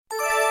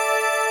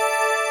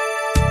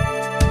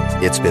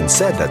It's been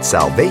said that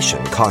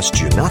salvation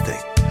costs you nothing,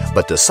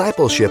 but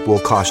discipleship will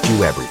cost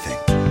you everything.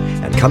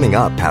 And coming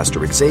up,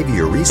 Pastor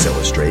Xavier Reese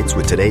illustrates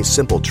with today's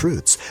Simple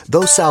Truths,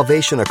 though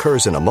salvation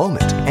occurs in a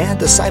moment and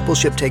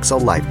discipleship takes a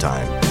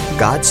lifetime,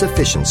 God's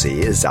sufficiency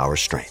is our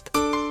strength.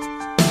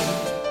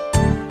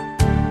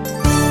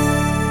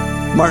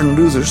 Martin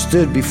Luther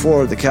stood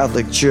before the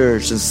Catholic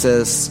Church and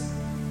says,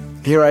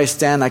 "Here I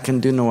stand, I can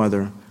do no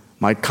other.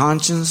 My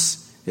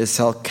conscience is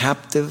held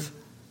captive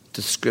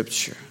to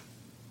Scripture."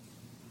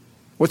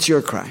 What's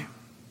your cry?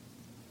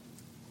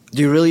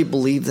 Do you really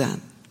believe that?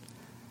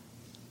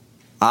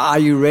 Are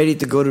you ready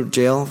to go to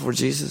jail for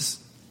Jesus?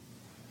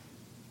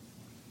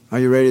 Are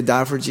you ready to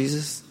die for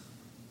Jesus?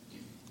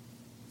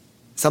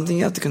 Something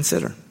you have to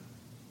consider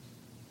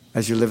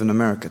as you live in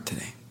America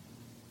today.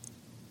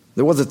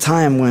 There was a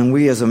time when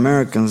we as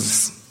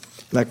Americans,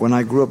 like when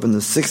I grew up in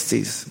the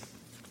 60s,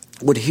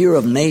 would hear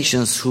of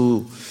nations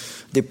who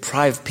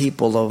deprived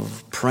people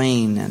of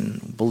praying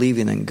and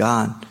believing in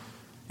God.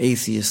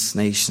 Atheist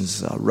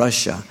nations,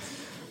 Russia,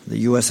 the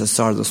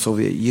USSR, the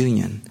Soviet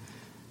Union,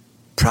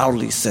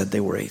 proudly said they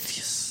were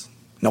atheists.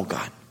 No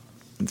God.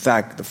 In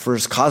fact, the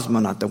first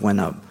cosmonaut that went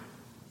up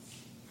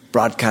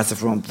broadcasted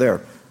from up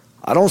there,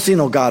 "I don't see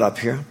no God up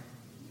here."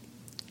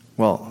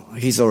 Well,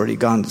 he's already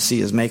gone to see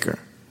his maker.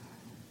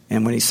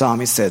 And when he saw him,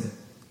 he said,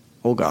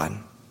 "Oh God."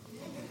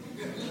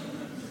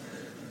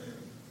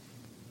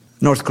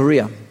 North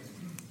Korea,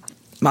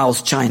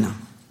 Mao's China,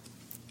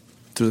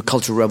 through the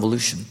Cultural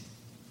Revolution,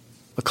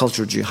 a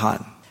cultural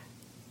jihad.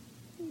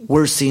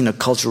 We're seeing a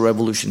cultural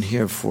revolution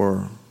here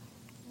for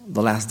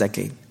the last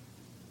decade.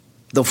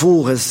 The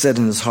fool has said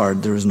in his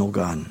heart, "There is no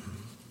God."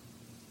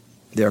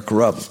 They are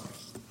corrupt.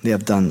 They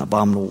have done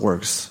abominable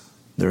works.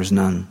 There is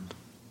none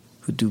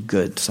who do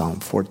good,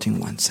 Psalm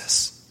 14:1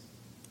 says.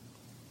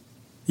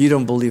 You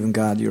don't believe in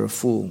God, you're a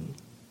fool.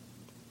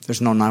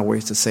 There's no nice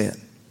ways to say it.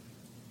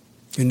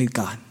 You need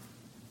God.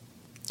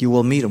 You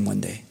will meet Him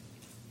one day.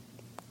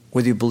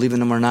 Whether you believe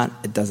in Him or not,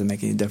 it doesn't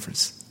make any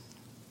difference.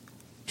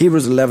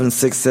 Hebrews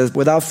 11:6 says,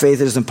 "Without faith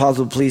it is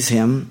impossible to please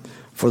Him.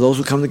 For those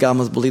who come to God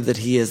must believe that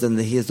He is, and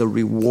that He is the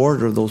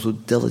rewarder of those who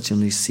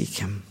diligently seek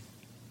Him."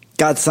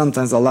 God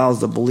sometimes allows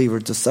the believer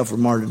to suffer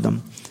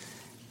martyrdom.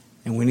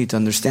 And we need to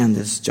understand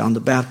this. John the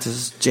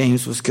Baptist,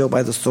 James was killed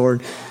by the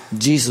sword.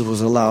 Jesus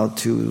was allowed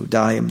to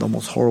die the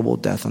most horrible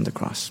death on the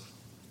cross.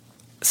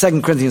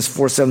 2 Corinthians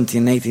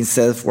 4:17 and 18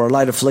 says, "For our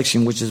light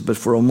affliction, which is but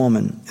for a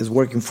moment, is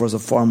working for us a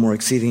far more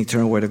exceeding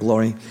eternal way to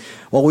glory.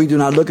 While we do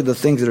not look at the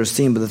things that are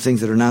seen, but the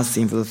things that are not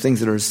seen. For the things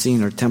that are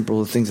seen are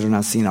temporal, the things that are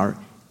not seen are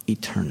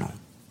eternal."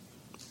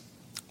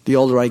 The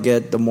older I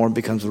get, the more it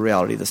becomes a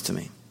reality this to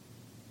me.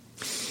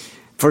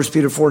 1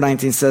 Peter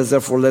 4:19 says,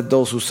 "Therefore let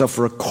those who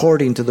suffer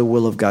according to the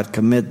will of God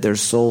commit their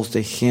souls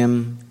to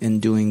Him in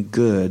doing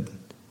good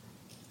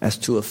as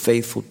to a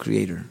faithful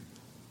Creator."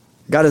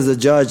 God is the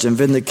judge and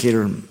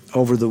vindicator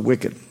over the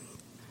wicked.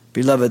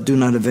 "Beloved, do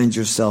not avenge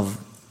yourself,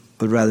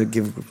 but rather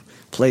give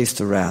place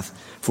to wrath.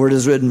 For it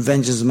is written,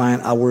 'Vengeance is mine,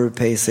 I will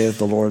repay, saith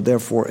the Lord.'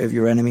 Therefore, if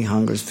your enemy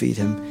hungers, feed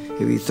him.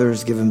 If he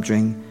thirsts, give him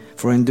drink.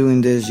 For in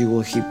doing this, you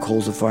will heap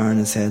coals of fire on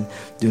his head.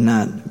 Do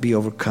not be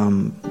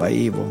overcome by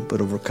evil, but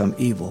overcome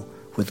evil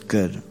with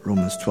good."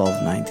 Romans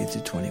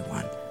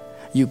 12:19-21.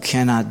 You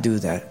cannot do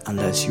that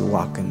unless you're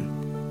walking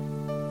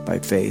by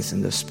faith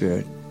in the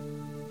Spirit,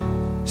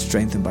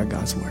 strengthened by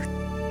God's Word.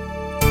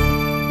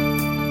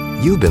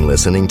 You've been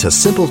listening to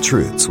Simple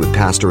Truths with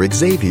Pastor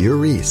Xavier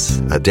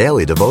Reese, a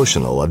daily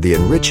devotional of the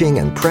enriching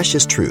and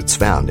precious truths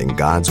found in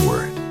God's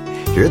Word.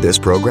 Hear this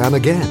program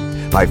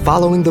again by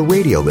following the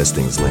radio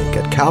listings link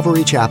at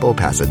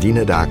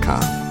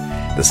CalvaryChapelPasadena.com.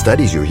 The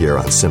studies you hear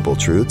on Simple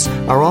Truths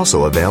are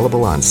also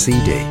available on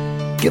CD.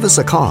 Give us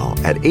a call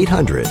at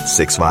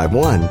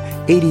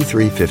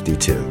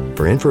 800-651-8352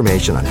 for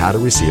information on how to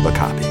receive a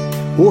copy.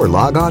 Or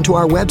log on to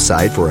our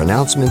website for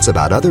announcements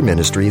about other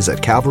ministries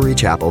at Calvary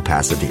Chapel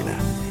Pasadena.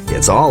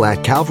 It's all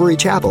at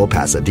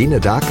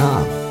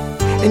CalvaryChapelPasadena.com.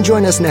 And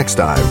join us next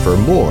time for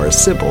more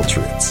Simple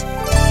Truths.